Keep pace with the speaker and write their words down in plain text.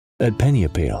At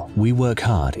Pennyappeal, we work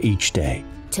hard each day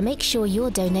to make sure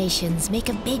your donations make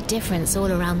a big difference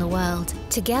all around the world.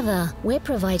 Together, we're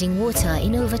providing water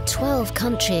in over 12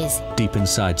 countries. Deep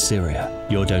inside Syria,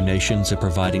 your donations are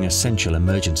providing essential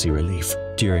emergency relief.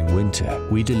 During winter,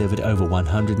 we delivered over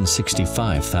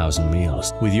 165,000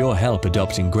 meals. With your help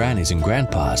adopting grannies and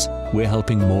grandpas, we're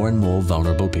helping more and more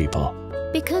vulnerable people.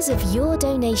 Because of your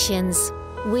donations,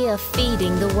 we are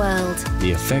feeding the world.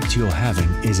 The effect you're having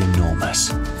is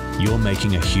enormous. You're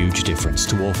making a huge difference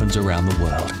to orphans around the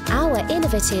world. Our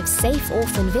innovative Safe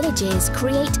Orphan Villages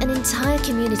create an entire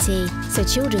community so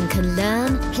children can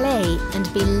learn, play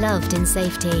and be loved in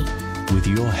safety. With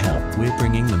your help, we're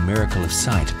bringing the miracle of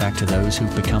sight back to those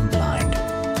who've become blind.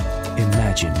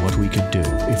 Imagine what we could do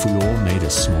if we all made a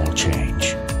small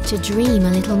change. To dream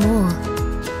a little more.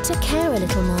 To care a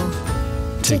little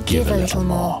more. To give a little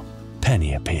more.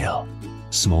 Pennyappeal.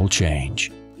 Small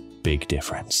change, big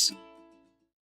difference.